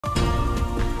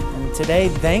Today,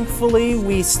 thankfully,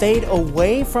 we stayed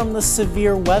away from the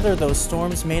severe weather, those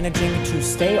storms managing to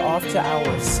stay off to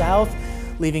our south,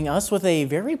 leaving us with a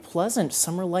very pleasant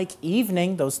summer-like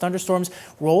evening. Those thunderstorms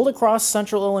rolled across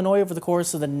central Illinois over the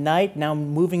course of the night, now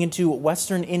moving into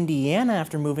western Indiana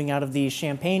after moving out of the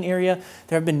Champaign area.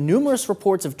 There have been numerous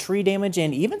reports of tree damage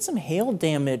and even some hail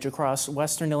damage across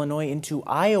western Illinois into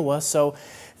Iowa. So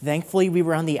thankfully, we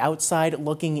were on the outside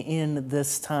looking in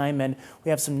this time, and we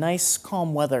have some nice,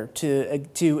 calm weather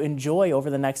to enjoy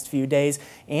over the next few days.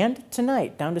 And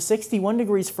tonight, down to 61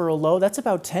 degrees for a low. That's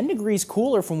about 10 degrees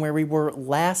cooler from where we were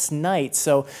last night.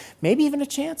 So maybe even a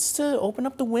chance to open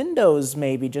up the windows,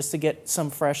 maybe just to get some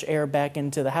fresh air back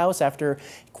into the house after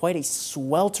quite a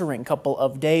sweltering couple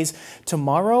of days.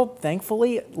 Tomorrow,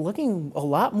 thankfully, looking a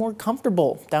lot more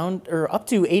comfortable, down or up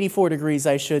to 84 degrees,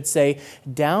 I should say,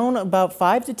 down about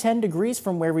 5 to 10 degrees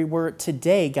from where we were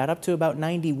today. Got up to about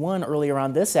 91 earlier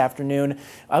on this afternoon,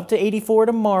 up to 84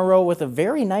 tomorrow with a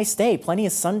very nice day. Plenty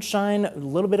of sunshine, a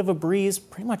little bit of a breeze,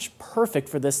 pretty much perfect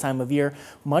for this time of year.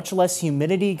 Much less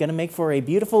humidity, going to make for a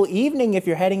beautiful evening if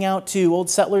you're heading out to Old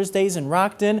Settlers Days in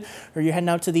Rockton, or you're heading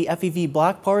out to the FEV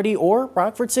Block Party or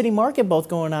Rockford City Market, both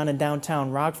going on in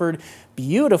downtown Rockford.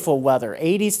 Beautiful weather,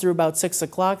 80s through about 6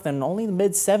 o'clock, then only the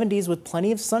mid-70s with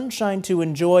plenty of sunshine to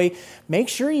enjoy. Make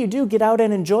sure you do get out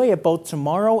and enjoy it both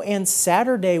tomorrow and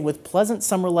Saturday with pleasant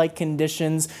summer-like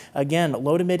conditions. Again,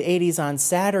 low to mid-80s on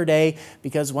Saturday,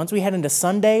 because once we head into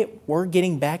Sunday, we're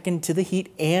getting back into the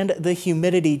heat and the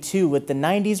humidity too, with the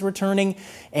 90s returning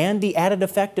and the added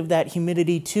effect of that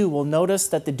humidity too. We'll notice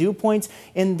that the dew points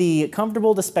in the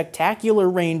comfortable to spectacular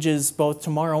ranges both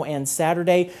tomorrow and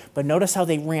Saturday, but notice how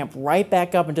they ramp right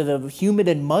back up into the humid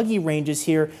and muggy ranges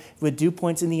here with dew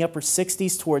points in the upper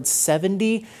 60s towards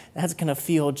 70. That's going to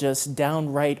feel just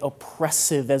downright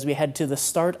oppressive as we head to the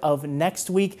start of next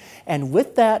week. And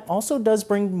with that also does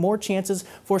bring more chances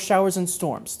for showers and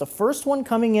storms. The first one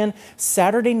coming in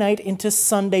Saturday night into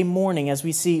Sunday morning, as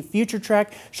we see Future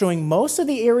Track showing most of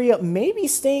the area may be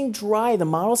staying dry. The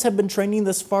models have been trending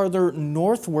this farther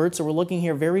northward, so we're looking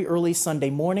here very early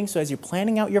Sunday morning. So as you're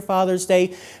planning out your Father's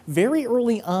Day, very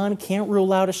early on, can't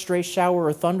rule out a stray shower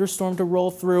or thunderstorm to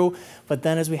roll through. But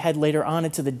then as we head later on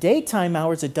into the daytime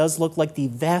hours, it does look like the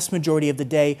vast majority of the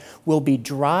day will be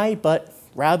dry, but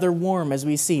rather warm, as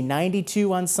we see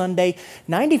 92 on Sunday,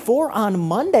 94 on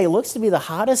Monday. Looks to be the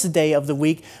hottest day of the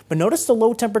week, but notice the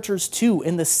low temperatures too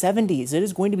in the 70s. It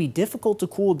is going to be difficult to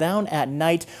cool down at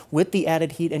night with the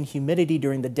added heat and humidity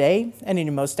during the day. And in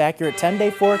your most accurate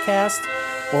 10-day forecast,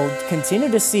 we'll continue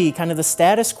to see kind of the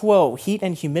status quo, heat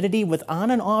and humidity with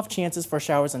on and off chances for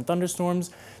showers and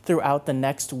thunderstorms throughout the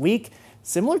next week.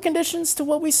 Similar conditions to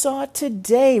what we saw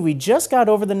today. We just got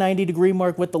over the 90-degree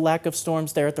mark with the lack of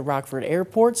storms there at the Rockford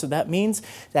Airport, so that means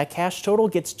that cash total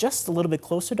gets just a little bit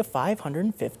closer to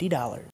 $550.